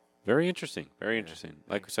 Very interesting. Very interesting.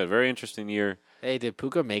 Like we said, very interesting year. Hey, did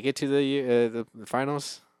Puka make it to the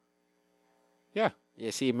finals? Yeah.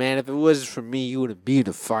 Yeah. See, man, if it wasn't for me, you would have been in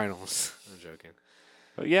the finals. I'm joking.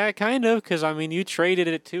 But yeah, kind of, because, I mean, you traded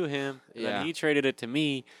it to him, and Yeah. then he traded it to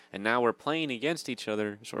me, and now we're playing against each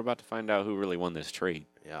other, so we're about to find out who really won this trade.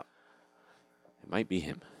 Yeah. It might be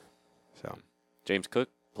him. So, James Cook,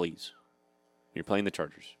 please. You're playing the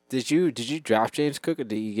Chargers. did you draft James Cook, or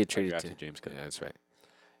did you get I traded drafted to? James Cook. Yeah, that's right.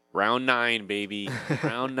 Round 9, baby.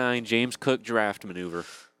 Round 9, James Cook draft maneuver.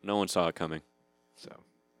 No one saw it coming. So.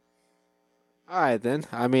 All right then.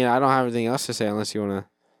 I mean, I don't have anything else to say unless you wanna.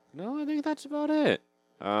 No, I think that's about it.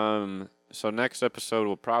 So next episode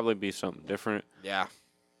will probably be something different. Yeah.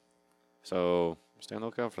 So stay on the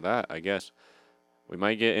lookout for that, I guess. We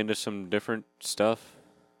might get into some different stuff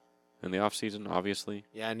in the off season, obviously.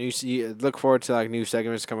 Yeah. Look forward to like new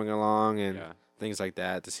segments coming along and Yeah. things like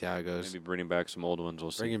that to see how it goes. Maybe bringing back some old ones.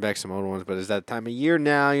 We'll see. Bringing back some old ones, but it's that time of year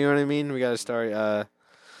now. You know what I mean? We got to start.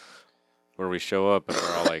 Where we show up and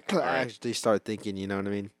we're all like, all right, Actually start thinking. You know what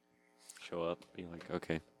I mean? show up, be like,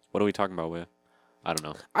 okay, what are we talking about with? I don't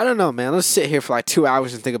know. I don't know, man. Let's sit here for like 2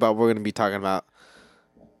 hours and think about what we're gonna be talking about.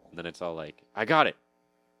 And then it's all like, I got it.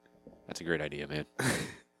 That's a great idea, man.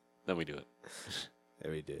 Then we do it.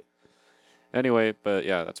 Yeah, we did. Anyway, but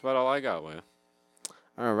yeah, that's about all I got, Waya.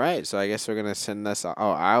 All right, so I guess we're gonna send this. Oh,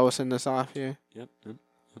 I will send this off here. Yep.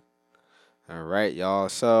 All right, y'all.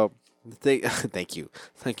 So, thank you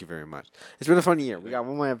very much. It's been a fun year. We got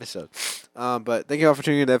one more episode. But thank you all for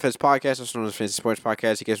tuning in to the FS Podcast, also known as Fantasy Sports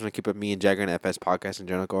Podcast. You guys want to keep up me and Jagger and FS Podcast in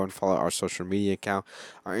general, go and follow our social media account.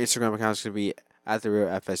 Our Instagram account is going to be at the real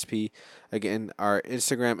FSP. Again, our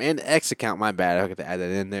Instagram and X account, my bad, I got to add that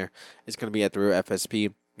in there. It's going to be at the real FSP.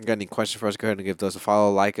 If you got any questions for us, go ahead and give those a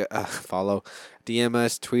follow, follow, DM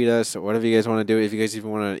us, tweet us, or whatever you guys want to do. If you guys even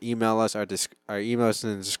want to email us, our email is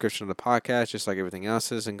in the description of the podcast, just like everything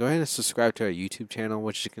else is. And go ahead and subscribe to our YouTube channel,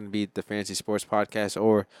 which is going to be the Fantasy Sports Podcast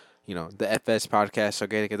or, the FS Podcast. So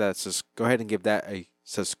go ahead and go ahead and give that a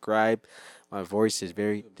subscribe. My voice is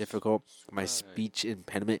very difficult. My speech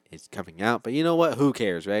impediment is coming out. But you know what? Who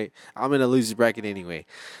cares, right? I'm in a loser's bracket anyway.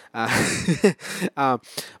 But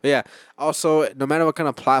yeah, also, no matter what kind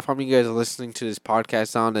of platform you guys are listening to this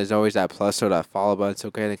podcast on, there's always that plus or that follow button.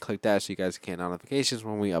 So go ahead and click that so you guys can get notifications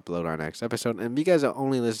when we upload our next episode. And if you guys are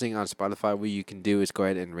only listening on Spotify, what you can do is go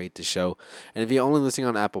ahead and rate the show. And if you're only listening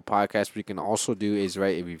on Apple Podcasts, what you can also do is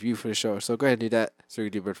write a review for the show. So go ahead and do that so we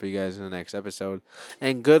can do it for you guys in the next episode.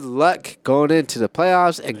 And good luck going into the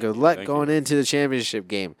playoffs, and good luck going into the championship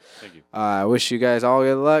game. Thank you. I wish you guys all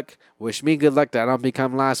good luck. Wish me good luck that I don't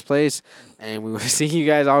become last place. And we will see you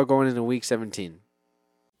guys all going into week 17.